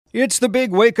It's the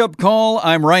big wake-up call.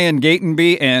 I'm Ryan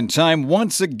Gatenby, and time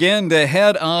once again to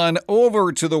head on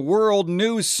over to the World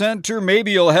News Center.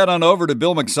 Maybe you'll head on over to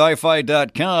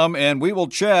BillMcSci-Fi.com, and we will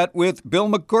chat with Bill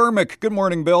McCormick. Good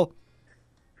morning, Bill.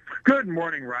 Good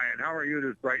morning, Ryan. How are you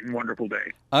this bright and wonderful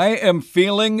day? I am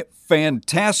feeling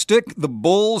fantastic. The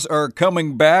Bulls are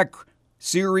coming back.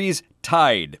 Series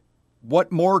tied.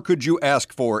 What more could you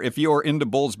ask for if you're into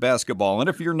Bulls basketball? And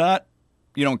if you're not,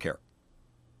 you don't care.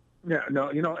 Yeah, no,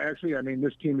 actually,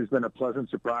 this team has been a pleasant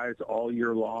surprise all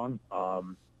year long.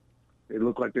 They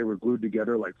look like they were glued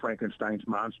together like Frankenstein's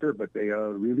monster, but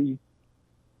they're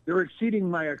exceeding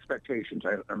my expectations.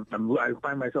 I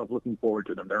find myself looking forward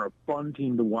to them. They're a fun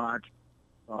team to watch.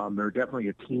 They're definitely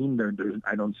a team.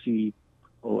 I don't see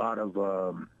a lot of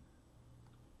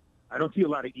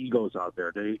egos out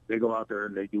there. They go out there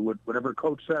and they do whatever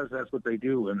coach says. That's what they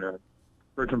do. And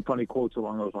heard some funny quotes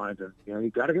along those lines. And you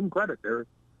got to give them credit.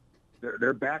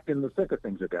 They're back in the thick of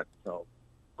things again. So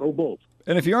go Bulls.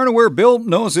 And if you aren't aware, Bill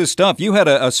knows his stuff. You had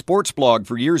a sports blog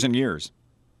for years and years.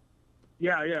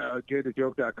 Yeah.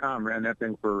 JTheJoke.com ran that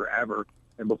thing forever.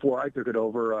 And before I took it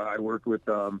over, I worked with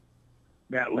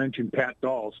Matt Lynch and Pat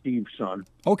Dahl, Steve's son.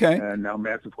 Okay. And now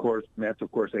Matt's of course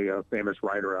a famous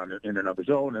writer in and of his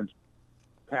own. And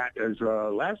Pat, as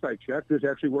last I checked, is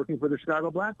actually working for the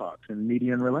Chicago Blackhawks in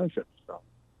media and relations. So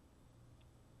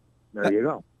there you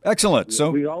go. Excellent.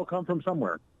 So we all come from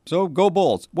somewhere. So go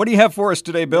Bulls. What do you have for us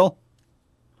today, Bill?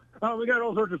 Oh, we got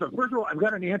all sorts of stuff. First of all, I've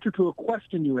got an answer to a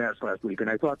question you asked last week, and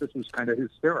I thought this was kind of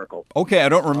hysterical. Okay, I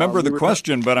don't remember the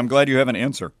question, but I'm glad you have an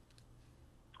answer.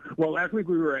 Well, last week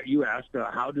you asked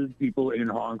how did people in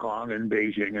Hong Kong and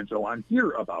Beijing and so on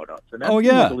hear about us? And that's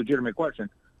a legitimate question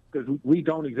because we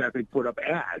don't exactly put up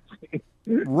ads in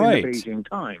the Beijing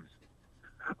Times.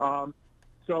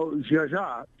 So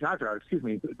Jaja,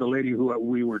 the lady who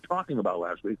we were talking about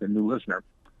last week, the new listener,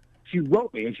 she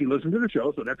wrote me and she listened to the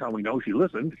show, so that's how we know she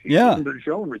listened. She listened to the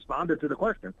show and responded to the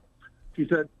question. She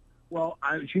said, well,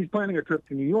 she's planning a trip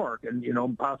to New York and,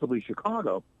 possibly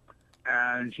Chicago,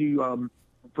 and she,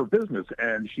 for business,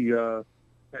 and she had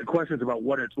questions about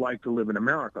what it's like to live in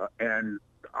America. And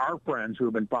our friends who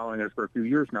have been following us for a few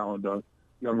years now, the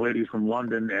young ladies from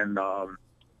London and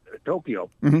Tokyo,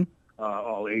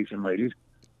 all Asian ladies,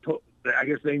 I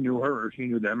guess they knew her or she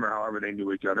knew them or however they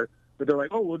knew each other. But they're like,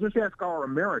 oh, we'll just ask our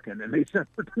American. And they sent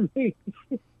her to me.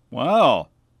 Wow.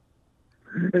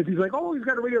 And she's like, oh, he's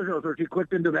got a radio show. So she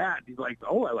clicked into that. He's like,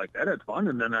 oh, I like that. That's fun.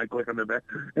 And then I click on that.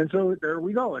 And so there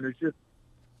we go. And it's just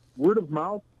word of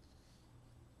mouth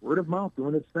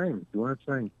doing its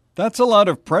thing. That's a lot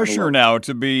of pressure now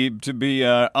to be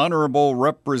honorable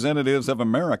representatives of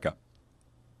America.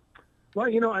 Well,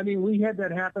 we had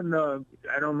that happen.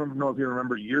 I don't know if you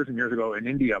remember years and years ago in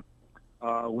India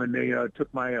when they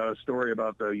took my story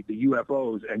about the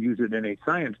UFOs and used it in a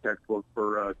science textbook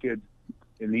for kids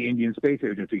in the Indian Space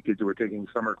Agency, kids who were taking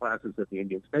summer classes at the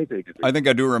Indian Space Agency. I think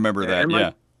I do remember that,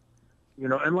 yeah.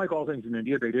 And like all things in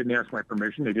India, they didn't ask my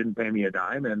permission. They didn't pay me a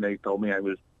dime, and they told me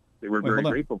they were very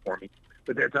grateful for me.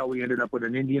 But that's how we ended up with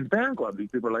an Indian fan club. These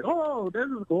people are like, oh, this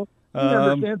is cool. He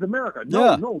understands America.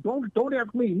 No, don't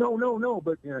ask me. No.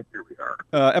 But here we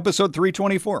are. Episode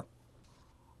 324.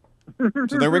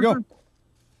 So there we go.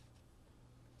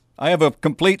 I have a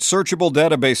complete searchable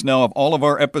database now of all of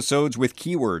our episodes with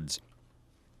keywords.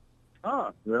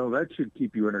 Ah, well, that should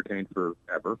keep you entertained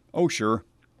forever. Oh, sure.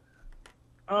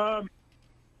 So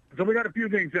we got a few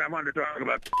things that I wanted to talk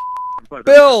about.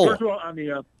 Bill, first of all, on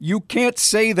the you can't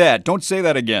say that. Don't say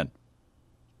that again.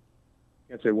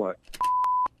 Can't say what?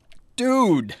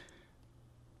 Dude,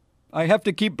 I have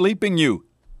to keep bleeping you.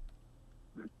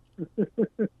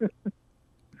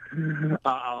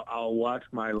 I'll watch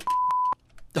my...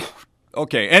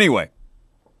 Okay, anyway.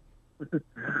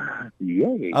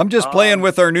 Yay. I'm just playing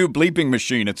with our new bleeping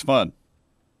machine. It's fun.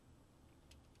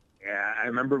 Yeah, I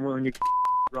remember when you...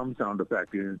 drum sound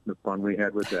effect, the fun we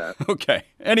had with that. Okay.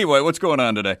 Anyway, what's going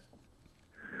on today?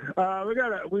 We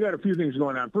got a few things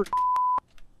going on. First,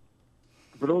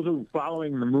 for those who are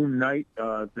following the Moon Knight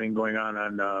thing going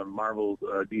on Marvel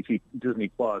Disney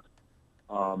Plus,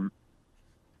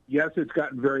 yes, it's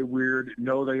gotten very weird.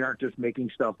 No, they aren't just making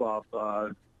stuff up.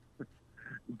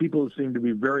 People seem to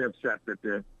be very upset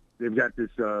that they've got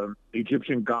this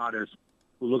Egyptian goddess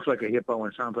who looks like a hippo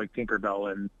and sounds like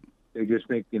Tinkerbell, and they just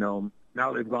think,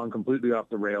 now they've gone completely off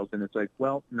the rails, and it's like,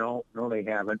 well, no, they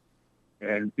haven't.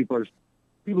 And people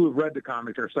who've read the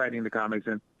comics are citing the comics,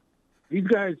 and these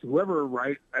guys, whoever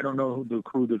write, I don't know who the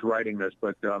crew that's writing this,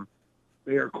 but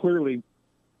they are clearly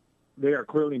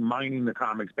mining the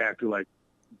comics back to like,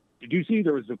 did you see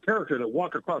there was a character that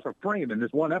walked across a frame in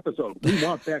this one episode? We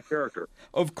want that character.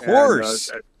 Of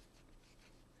course.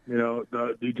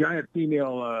 The giant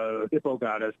female hippo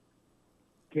goddess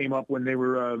came up when they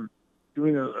were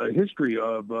doing a history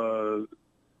of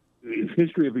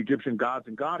Egyptian gods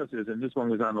and goddesses, and this one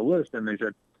was on the list. And they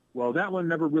said, well, that one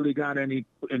never really got any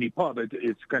pub.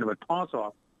 It's kind of a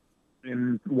toss-off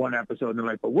in one episode. And they're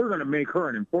like, but we're going to make her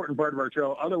an important part of our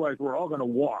show. Otherwise, we're all going to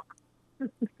walk.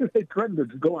 They threatened to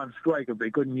go on strike if they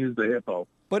couldn't use the hippo.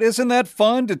 But isn't that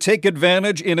fun to take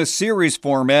advantage in a series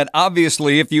format?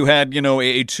 Obviously, if you had,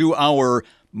 a 2-hour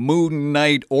Moon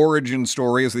Knight origin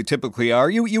story, as they typically are,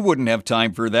 you wouldn't have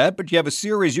time for that. But you have a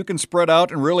series, you can spread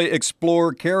out and really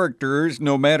explore characters,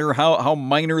 no matter how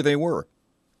minor they were.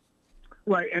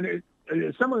 Right, and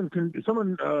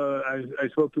someone I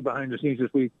spoke to behind the scenes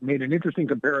this week made an interesting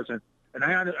comparison, and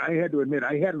I had to admit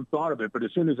I hadn't thought of it, but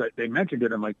as soon as they mentioned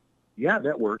it, I'm like, yeah,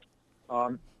 that works.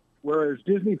 Whereas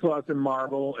Disney Plus and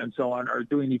Marvel and so on are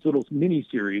doing these little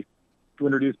mini-series to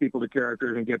introduce people to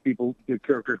characters and get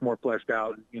characters more fleshed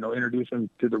out, introduce them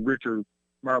to the richer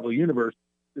Marvel universe,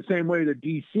 the same way that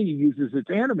DC uses its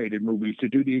animated movies to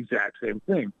do the exact same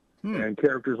thing. And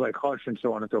characters like Hush and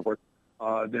so on and so forth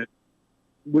that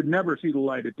would never see the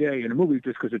light of day in a movie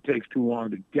just because it takes too long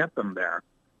to get them there.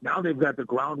 Now they've got the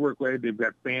groundwork laid, they've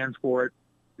got fans for it,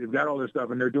 they've got all this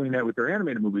stuff, and they're doing that with their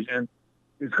animated movies. And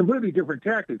it's completely different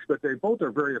tactics, but they both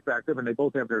are very effective, and they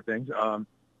both have their things. I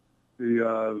think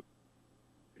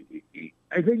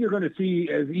you're going to see,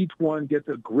 as each one gets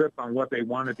a grip on what they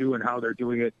want to do and how they're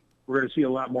doing it, we're going to see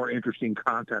a lot more interesting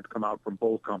content come out from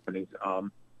both companies. And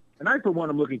I, for one,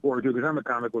 am looking forward to, because I'm a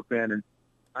comic book fan, and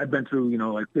I've been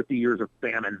through, 50 years of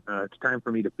famine. It's time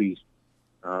for me to feast.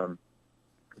 So,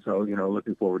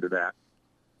 looking forward to that.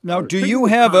 Now, do you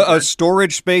have a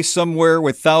storage space somewhere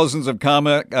with thousands of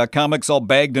comics all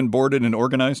bagged and boarded and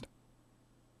organized?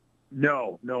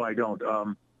 No, I don't.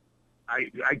 I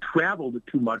traveled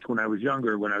too much when I was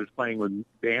younger, when I was playing with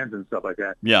bands and stuff like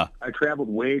that. Yeah. I traveled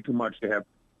way too much to have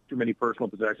too many personal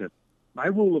possessions. My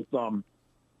rule of thumb,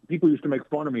 people used to make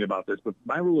fun of me about this, but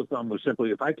my rule of thumb was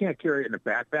simply, if I can't carry it in a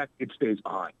backpack, it stays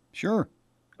behind. Sure.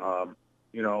 And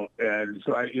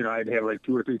so I'd have like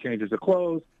 2 or 3 changes of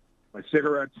clothes, my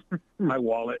cigarettes, my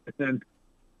wallet, and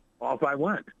off I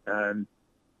went. And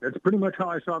that's pretty much how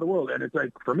I saw the world. And it's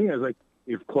like, for me, I was like,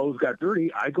 if clothes got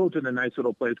dirty, I go to the nice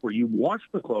little place where you wash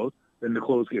the clothes, then the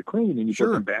clothes get clean, and you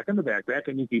put them back in the backpack,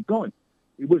 and you keep going.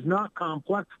 It was not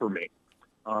complex for me.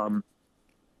 So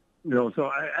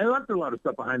I left a lot of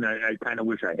stuff behind that I kind of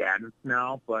wish I hadn't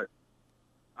now. But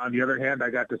on the other hand, I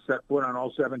got to set foot on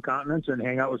all 7 continents and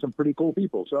hang out with some pretty cool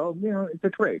people. So, it's a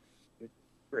trade.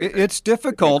 It's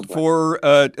difficult for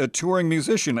a touring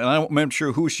musician, and I'm not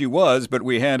sure who she was, but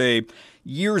we had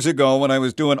years ago when I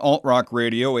was doing alt-rock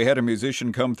radio, we had a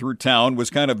musician come through town, was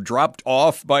kind of dropped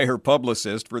off by her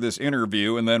publicist for this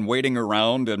interview, and then waiting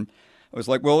around, and I was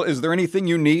like, well, is there anything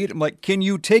you need? I'm like, can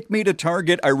you take me to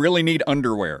Target? I really need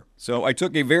underwear. So I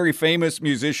took a very famous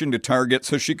musician to Target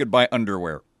so she could buy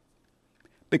underwear.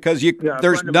 Because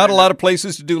there's not a lot of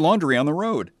places to do laundry on the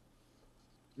road.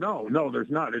 No,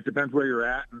 there's not. It depends where you're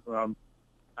at.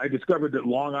 I discovered that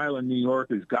Long Island, New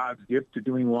York is God's gift to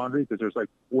doing laundry, because there's like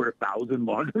 4,000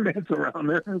 laundromats around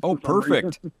there. Oh,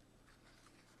 perfect.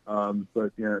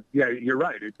 But you're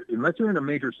right. Unless you're in a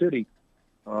major city,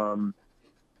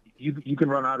 you can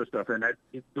run out of stuff. And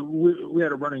we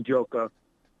had a running joke.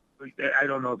 I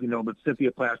don't know if you know, but Cynthia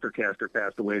Plastercaster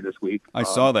passed away this week. I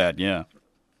saw that, yeah.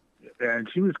 And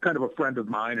she was kind of a friend of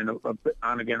mine and a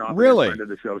on-again, off-again friend of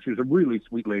the show. She was a really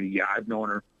sweet lady. Yeah, I've known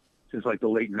her since like the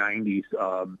late 90s.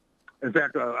 In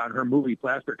fact, on her movie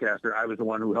Plastercaster, I was the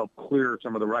one who helped clear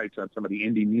some of the rights on some of the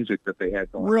indie music that they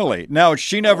had going on. Really? Now,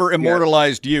 she never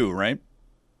immortalized you, right?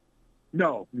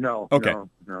 No. Okay.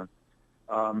 No.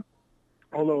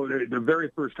 Although the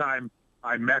very first time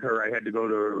I met her, I had to go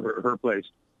to her place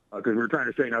because we were trying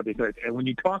to straighten out these things. And when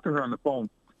you talk to her on the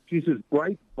phone, she's this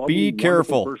bright, bubbly,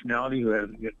 wonderful personality who has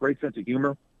a great sense of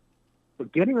humor.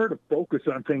 But getting her to focus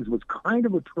on things was kind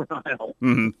of a trial.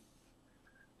 Mm-hmm.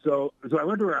 So I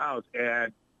went to her house,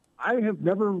 and I have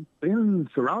never been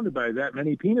surrounded by that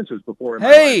many penises before in my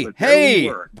life.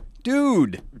 Hey,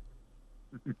 dude.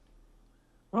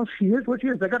 Well, she is what she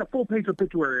is. I got a full-page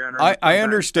obituary on her. I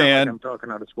understand. I'm talking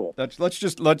out of school.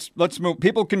 Let's move.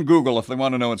 People can Google if they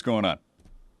want to know what's going on.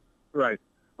 Right.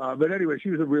 But anyway, she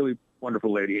was a really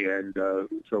wonderful lady, and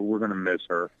so we're going to miss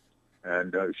her.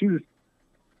 And she was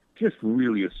just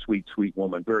really a sweet, sweet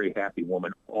woman, very happy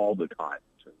woman all the time.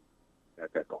 So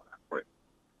got that going on for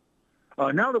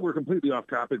you. Now that we're completely off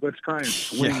topic, let's try and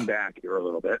swing back here a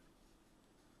little bit.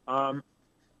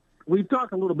 We've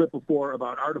talked a little bit before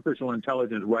about artificial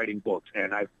intelligence writing books,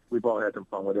 and we've all had some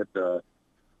fun with it.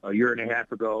 A year and a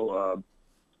half ago,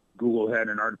 Google had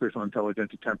an artificial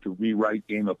intelligence attempt to rewrite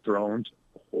Game of Thrones.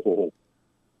 Oh,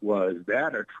 was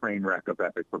that a train wreck of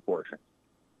epic proportion?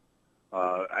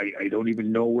 I don't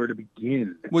even know where to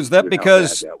begin. Was that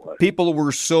because people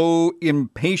were so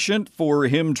impatient for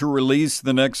him to release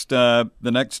the next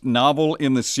novel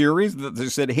in the series that they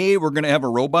said, "Hey, we're going to have a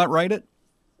robot write it"?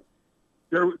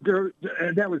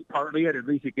 And that was partly it. At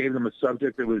least it gave them a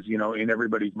subject that was, in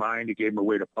everybody's mind. It gave them a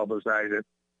way to publicize it.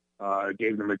 It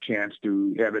gave them a chance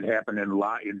to have it happen in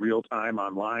real time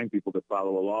online. People could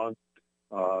follow along.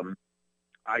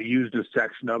 I used a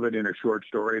section of it in a short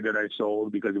story that I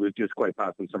sold because it was just quite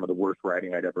possibly some of the worst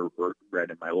writing I'd ever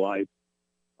read in my life.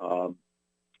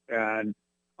 And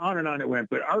on it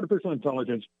went. But artificial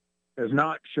intelligence has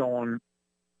not shown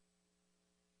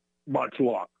much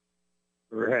luck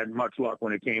or had much luck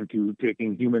when it came to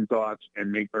taking human thoughts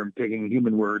and taking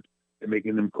human words and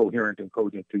making them coherent and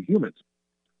cogent to humans.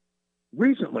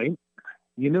 Recently,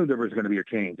 you knew there was going to be a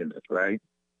change in this, right?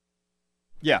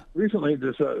 Yeah. Recently,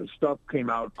 this stuff came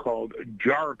out called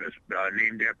Jarvis,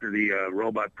 named after the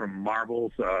robot from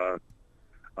Marvel's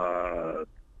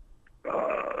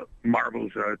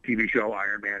TV show,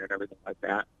 Iron Man, and everything like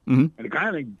that. Mm-hmm. And a guy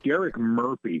named Derek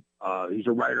Murphy, he's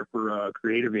a writer for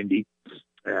Creative Indie,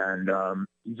 and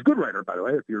he's a good writer, by the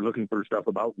way. If you're looking for stuff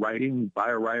about writing, by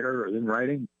a writer or in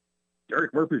writing,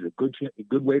 Derek Murphy's a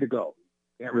good way to go.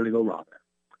 Can't really go wrong there.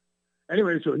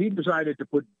 Anyway, so he decided to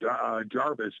put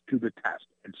Jarvis to the test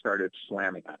and started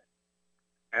slamming on it.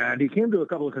 And he came to a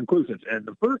couple of conclusions. And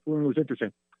the first one was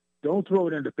interesting. Don't throw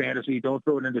it into fantasy. Don't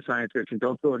throw it into science fiction.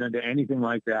 Don't throw it into anything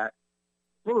like that.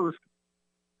 First,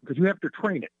 because you have to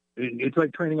train it. It's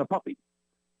like training a puppy.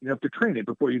 You have to train it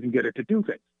before you can get it to do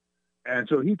things. And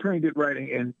so he trained it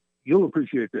writing, and you'll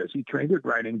appreciate this, he trained it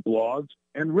writing blogs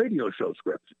and radio show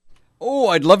scripts. Oh,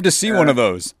 I'd love to see one of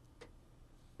those.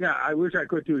 Yeah, I wish I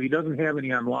could too. He doesn't have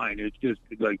any online. It's just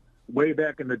like way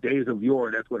back in the days of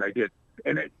yore, that's what I did.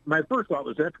 And my first thought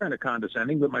was that's kind of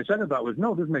condescending, but my second thought was,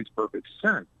 no, this makes perfect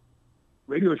sense.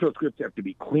 Radio show scripts have to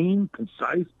be clean,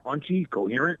 concise, punchy,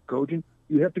 coherent, cogent.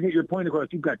 You have to get your point across.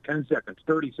 You've got 10 seconds,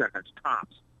 30 seconds,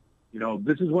 tops.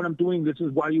 This is what I'm doing. This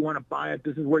is why you want to buy it.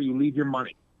 This is where you leave your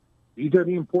money. These are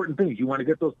the important things. You want to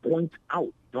get those points out.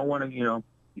 You don't want to, you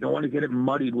don't want to get it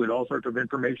muddied with all sorts of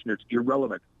information that's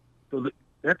irrelevant. So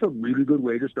that's a really good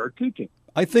way to start teaching.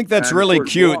 I think that's really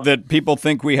cute that people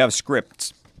think we have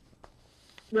scripts.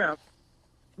 Yeah.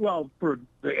 Well, for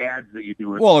the ads that you do.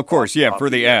 Well, of course, yeah, for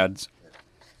the ads.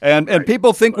 And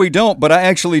people think we don't, but I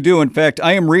actually do. In fact,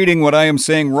 I am reading what I am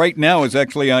saying right now is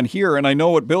actually on here, and I know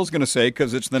what Bill's going to say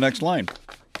because it's the next line.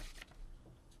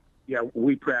 Yeah,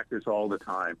 we practice all the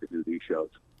time to do these shows.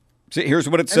 See, here's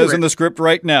what it says in the script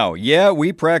right now. Yeah,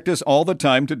 we practice all the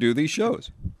time to do these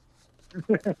shows.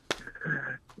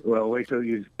 Well, wait till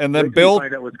you find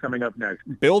out what's coming up next.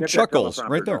 Bill chuckles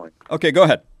right there. Going. Okay, go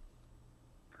ahead.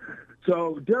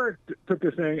 So Derek took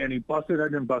this thing and he busted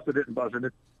it and busted it and busted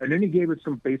it, and then he gave it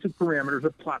some basic parameters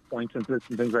of plot points and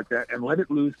things like that, and let it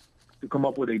loose to come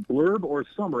up with a blurb or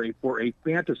summary for a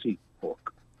fantasy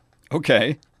book.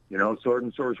 Okay. Sword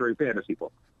and sorcery fantasy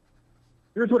book.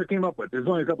 Here's what it came up with. There's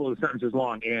only a couple of sentences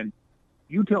long, and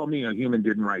you tell me a human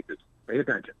didn't write this. Pay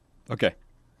attention. Okay.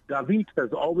 David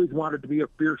has always wanted to be a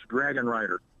fierce dragon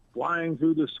rider, flying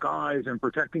through the skies and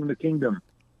protecting the kingdom.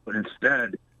 But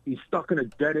instead, he's stuck in a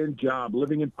dead-end job,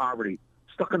 living in poverty,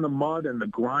 stuck in the mud and the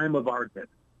grime of Ardent.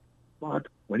 But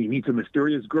when he meets a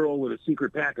mysterious girl with a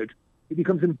secret package, he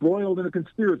becomes embroiled in a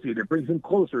conspiracy that brings him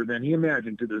closer than he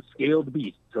imagined to the scaled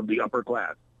beasts of the upper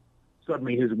class.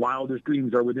 Suddenly, his wildest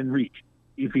dreams are within reach,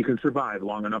 if he can survive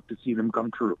long enough to see them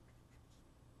come true.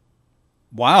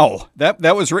 Wow, that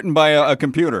was written by a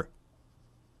computer.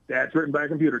 That's written by a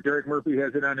computer. Derek Murphy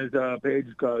has it on his page.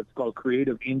 It's called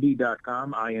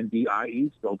creativeindie.com,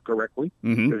 I-N-D-I-E, spelled correctly.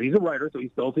 Mm-hmm. Because he's a writer, so he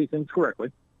spells these things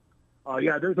correctly.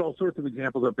 Yeah, there's all sorts of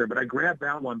examples up there, but I grabbed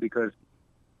that one because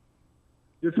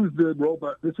this was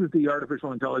the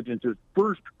artificial intelligence's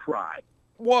first try.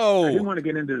 Whoa. I didn't want to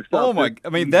get into the stuff. Oh, my. I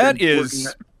mean, that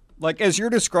is, like, as you're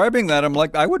describing that, I'm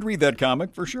like, I would read that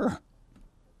comic for sure.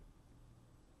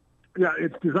 Yeah,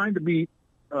 it's designed to be,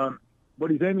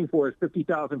 what he's aiming for is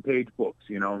 50,000-page books,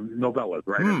 novellas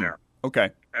right in there. Okay.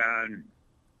 And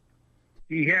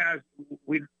he has,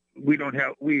 we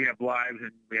have lives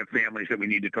and we have families that we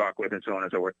need to talk with and so on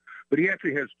and so forth. But he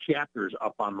actually has chapters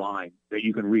up online that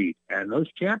you can read. And those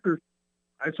chapters,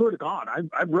 I swear to God,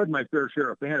 I've read my fair share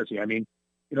of fantasy. I mean,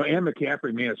 Anne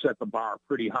McCaffrey may have set the bar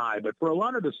pretty high, but for a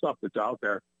lot of the stuff that's out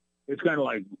there, it's kind of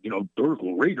like,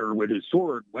 Durkle Raider with his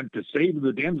sword went to save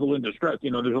the damsel in distress.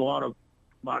 There's a lot of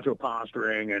macho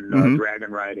posturing and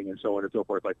dragon riding and so on and so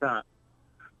forth like that.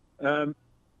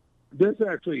 this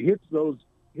actually hits those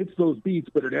beats,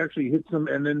 but it actually hits them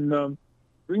and then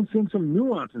brings in some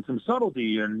nuance and some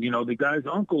subtlety. And, the guy's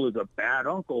uncle is a bad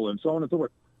uncle and so on and so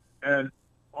forth. And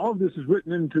all of this is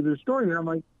written into the story. And I'm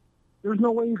like, there's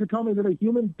no way you could tell me that a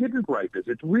human didn't write this.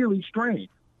 It's really strange.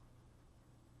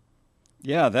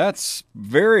 Yeah, that's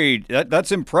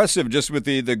that's impressive just with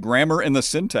the grammar and the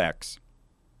syntax.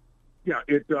 Yeah,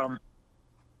 and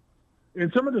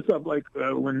some of the stuff, like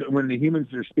when the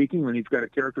humans are speaking, when he's got a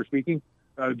character speaking,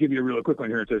 I'll give you a real quick one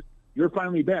here. It says, "You're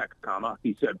finally back, comma,"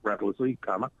 he said breathlessly,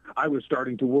 comma, "I was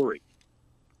starting to worry."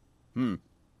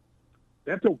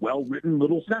 That's a well-written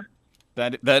little sentence.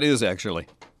 That is actually.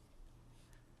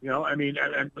 I mean,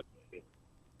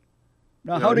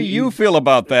 now, how do you feel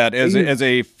about that as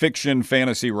a fiction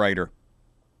fantasy writer?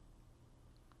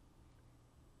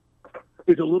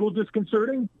 It's a little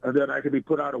disconcerting that I could be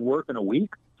put out of work in a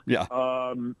week. Yeah.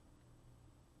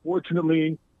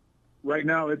 Fortunately, right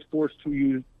now it's forced to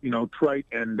use, trite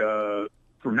and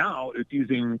for now it's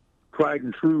using tried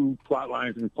and true plot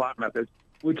lines and plot methods,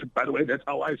 which, by the way, that's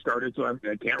how I started, so I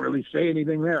can't really say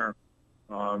anything there.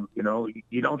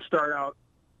 You don't start out.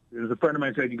 There's a friend of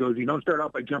mine said, he goes, you don't start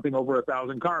out by jumping over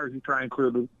 1,000 cars. You try and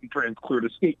clear the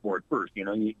skateboard first.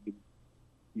 You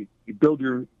build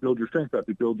your strength up.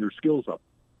 You build your skills up.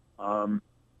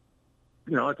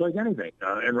 It's like anything.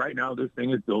 And right now, this thing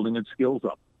is building its skills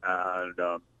up.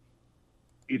 And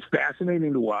it's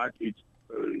fascinating to watch. It's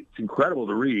incredible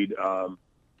to read.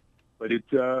 But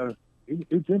it's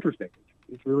interesting.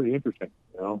 It's really interesting.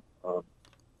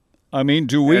 I mean,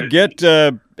 do we get?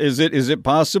 Is it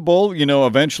possible?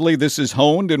 Eventually this is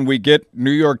honed, and we get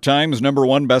New York Times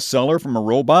 #1 bestseller from a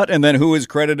robot, and then who is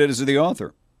credited as the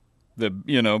author?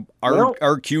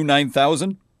 RQ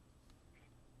 9000.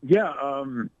 Yeah,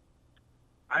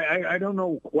 I don't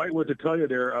know quite what to tell you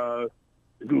there.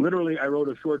 Literally, I wrote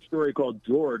a short story called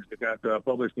George that got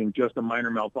published in Just a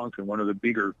Minor Malfunction, one of the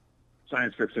bigger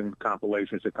science fiction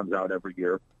compilations that comes out every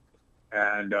year.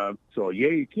 And so,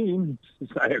 yay, team,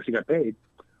 I actually got paid.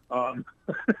 But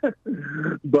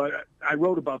I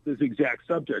wrote about this exact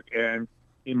subject. And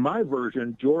in my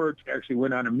version, George actually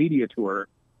went on a media tour,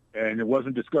 and it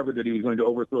wasn't discovered that he was going to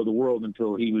overthrow the world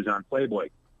until he was on Playboy,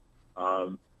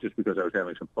 just because I was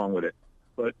having some fun with it.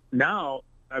 But now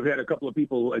I've had a couple of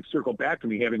people circle back to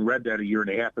me, having read that a year and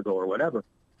a half ago or whatever.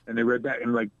 And they read that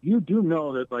and you do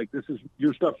know that this is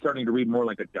your stuff starting to read more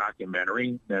like a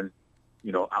documentary than,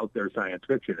 out there science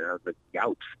fiction. And I was like,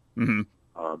 ouch. Mm-hmm.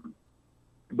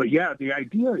 But yeah, the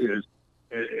idea is,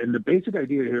 and the basic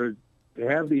idea here is to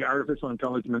have the artificial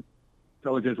intelligence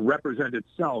represent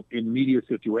itself in media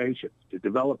situations, to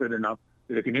develop it enough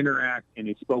that it can interact in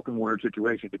a spoken word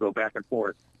situation, to go back and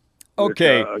forth with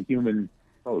a human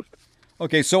host.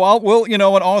 Okay, so an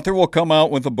author will come out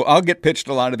with a book. I'll get pitched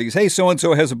a lot of these. Hey,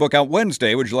 so-and-so has a book out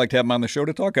Wednesday. Would you like to have him on the show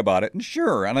to talk about it? And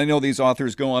sure. And I know these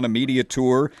authors go on a media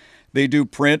tour. They do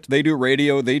print, they do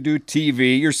radio, they do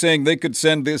TV. You're saying they could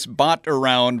send this bot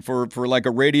around for like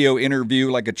a radio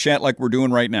interview, like a chat like we're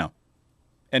doing right now,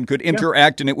 and could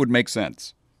interact and it would make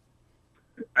sense.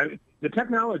 The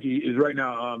technology is right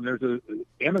now,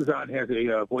 Amazon has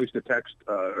a voice-to-text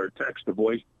or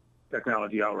text-to-voice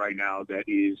technology out right now that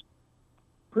is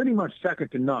pretty much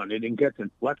second to none. It gets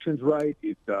inflections right.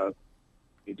 It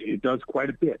does quite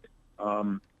a bit.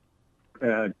 And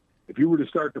if you were to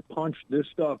start to punch this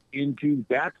stuff into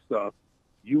that stuff,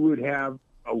 you would have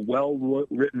a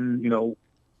well-written,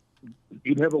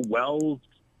 you'd have a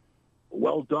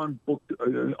well-done book,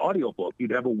 audio book.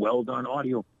 You'd have a well-done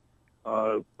audio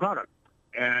product.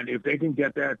 And if they can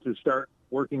get that to start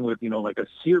working with, like a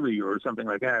Siri or something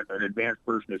like that, an advanced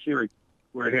version of Siri,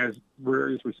 where it has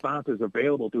various responses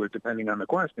available to it depending on the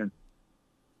question,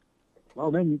 well,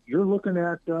 then you're looking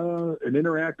at an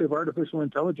interactive artificial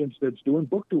intelligence that's doing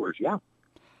book tours, yeah.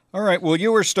 All right, well,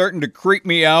 you were starting to creep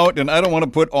me out, and I don't want to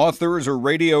put authors or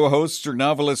radio hosts or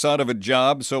novelists out of a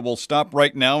job, so we'll stop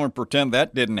right now and pretend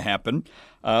that didn't happen.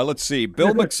 Let's see,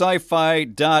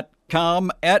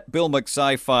 BillMcSci-Fi.com, at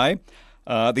BillMcSci-Fi.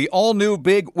 The all-new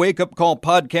Big Wake-Up Call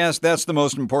podcast, that's the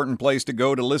most important place to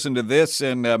go to listen to this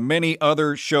and many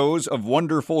other shows of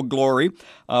wonderful glory.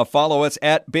 Follow us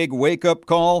at Big Wake-Up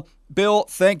Call. Bill,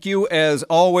 thank you as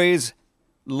always.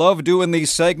 Love doing these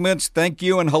segments. Thank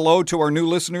you and hello to our new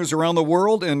listeners around the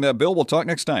world. And Bill, we'll talk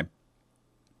next time.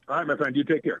 All right, my friend. You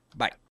take care. Bye.